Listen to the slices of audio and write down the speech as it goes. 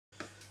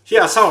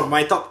Here are some of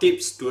my top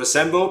tips to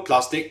assemble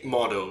plastic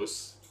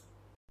models.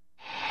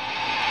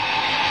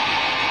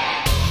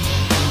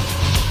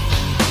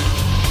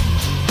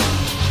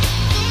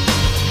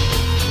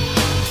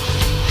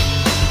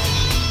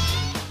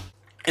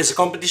 As a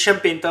competition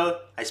painter,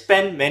 I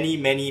spend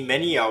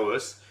many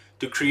hours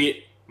to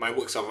create my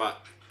works of art.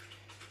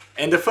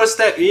 And the first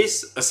step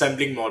is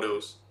assembling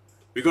models.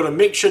 We got to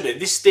make sure that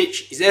this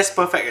stage is as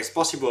perfect as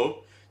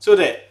possible so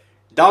that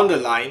down the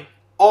line,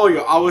 all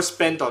your hours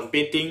spent on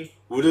painting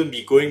wouldn't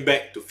be going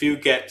back to fill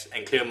gaps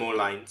and clear more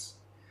lines.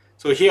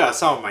 So here are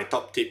some of my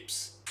top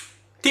tips.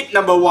 Tip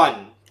number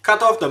 1.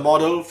 Cut off the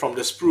model from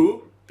the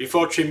sprue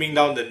before trimming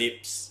down the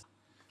nibs.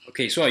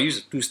 Okay, so I use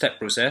a two-step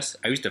process.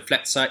 I use the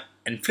flat side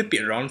and flip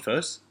it around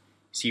first.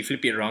 So you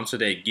flip it around so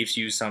that it gives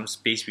you some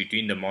space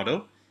between the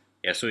model.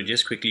 Yeah, so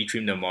just quickly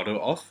trim the model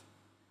off.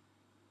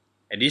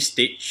 At this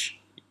stage,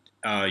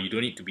 you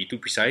don't need to be too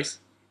precise.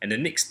 And the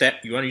next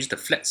step, you want to use the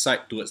flat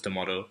side towards the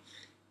model.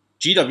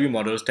 GW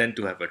models tend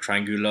to have a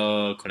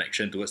triangular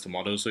connection towards the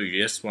model, so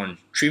you just want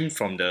to trim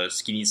from the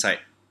skinny side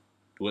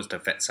towards the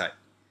fat side.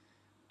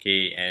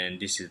 Okay, and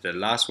this is the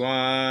last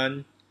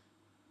one.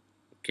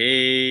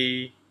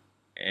 Okay,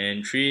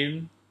 and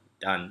trim,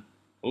 done.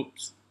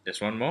 Oops,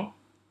 there's one more.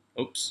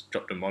 Oops,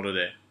 dropped the model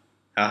there.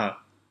 Haha.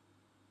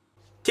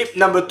 Tip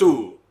number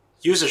 2.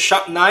 Use a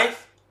sharp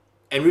knife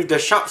and with the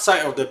sharp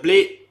side of the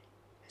blade,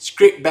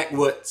 scrape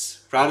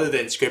backwards rather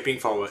than scraping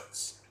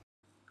forwards.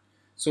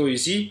 So you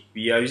see,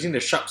 we are using the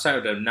sharp side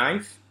of the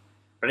knife,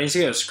 but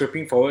instead of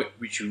scraping forward,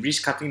 which you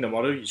risk cutting the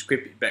model, you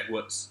scrape it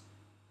backwards.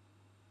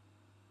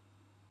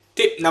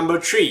 Tip number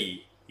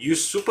 3.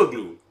 Use super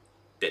glue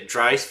that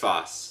dries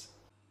fast.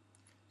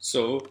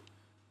 So,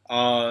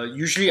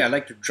 usually I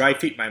like to dry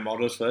fit my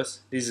models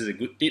first. This is a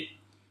good tip.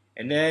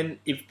 And then,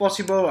 if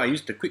possible, I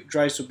use the quick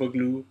dry super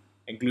glue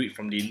and glue it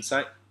from the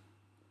inside,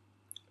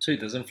 so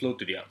it doesn't flow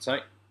to the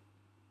outside.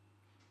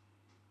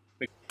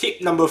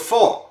 Tip number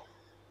 4.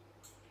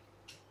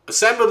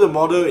 Assemble the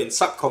model in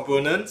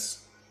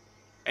sub-components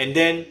and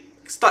then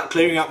start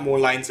clearing up more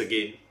lines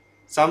again.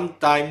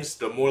 Sometimes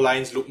the more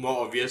lines look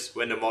more obvious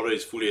when the model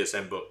is fully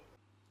assembled.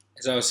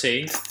 As I was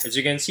saying, as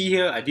you can see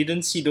here, I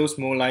didn't see those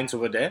more lines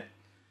over there.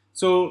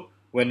 So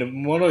when the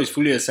model is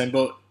fully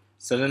assembled,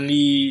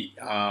 suddenly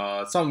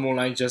some more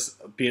lines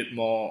just appeared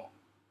more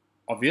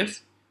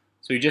obvious.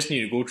 So you just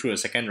need to go through a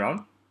second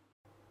round.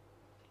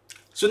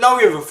 So now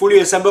we have a fully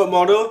assembled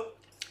model.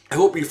 I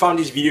hope you found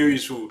this video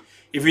useful.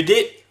 If you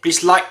did,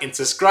 please like and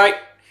subscribe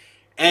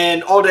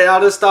and all the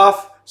other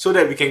stuff so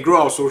that we can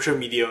grow our social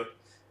media.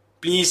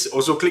 Please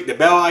also click the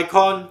bell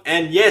icon,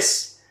 and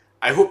yes,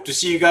 I hope to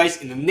see you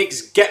guys in the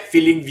next gap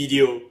filling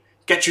video.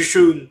 Catch you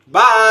soon.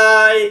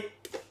 Bye!